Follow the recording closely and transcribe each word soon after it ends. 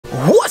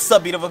What's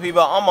up, beautiful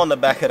people? I'm on the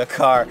back of the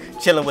car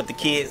chilling with the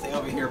kids. They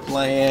over here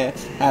playing,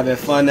 having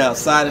fun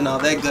outside and all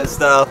that good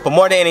stuff. But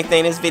more than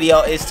anything, this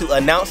video is to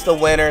announce the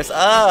winners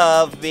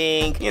of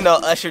being, you know,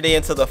 ushered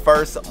into the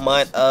first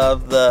month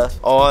of the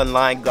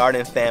online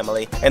garden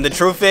family. And the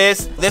truth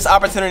is, this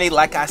opportunity,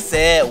 like I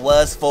said,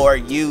 was for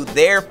you.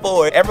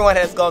 Therefore, everyone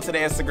has gone to the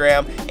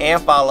Instagram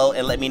and follow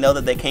and let me know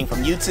that they came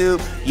from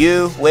YouTube.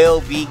 You will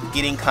be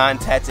getting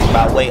contacted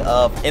by way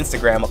of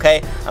Instagram,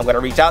 okay? I'm gonna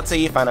reach out to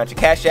you, find out your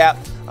Cash App.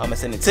 I'm gonna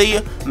send it to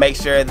you. Make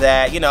sure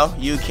that, you know,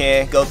 you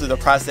can go through the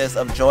process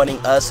of joining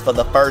us for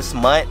the first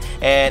month.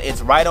 And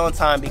it's right on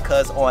time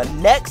because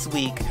on next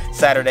week,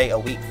 Saturday, a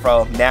week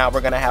from now,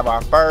 we're gonna have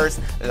our first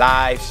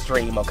live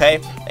stream,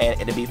 okay? And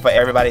it'll be for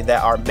everybody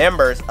that are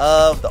members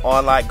of the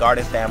online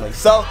garden family.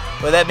 So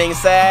with that being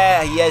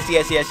said,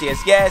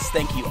 yes,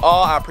 thank you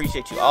all. I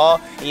appreciate you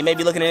all. And you may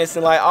be looking at this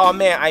and like, oh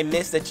man, I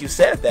missed that you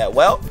said that.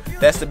 Well,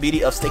 that's the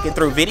beauty of sticking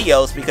through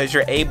videos because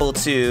you're able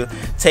to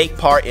take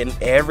part in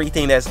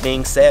everything that's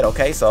being said,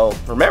 okay? So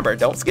remember,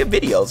 don't skip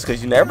videos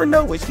because you never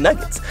know which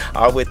nuggets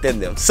are within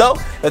them. So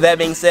with that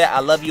being said,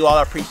 I love you all.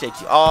 I appreciate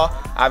you all.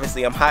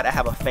 Obviously, I'm hot. I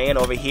have a fan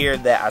over here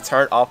that I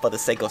turned off for the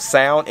sake of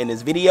sound in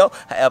this video.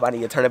 However, I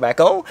need to turn it back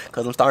on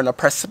because I'm starting to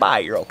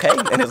perspire, okay?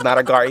 And it's not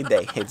a garden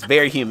day. It's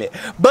very humid.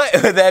 But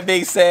with that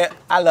being said,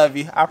 I love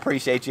you. I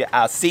appreciate you.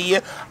 I'll see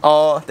you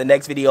on the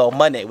next video on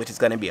Monday, which is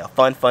going to be a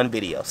fun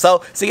video.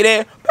 So see you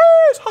then.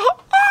 Peace.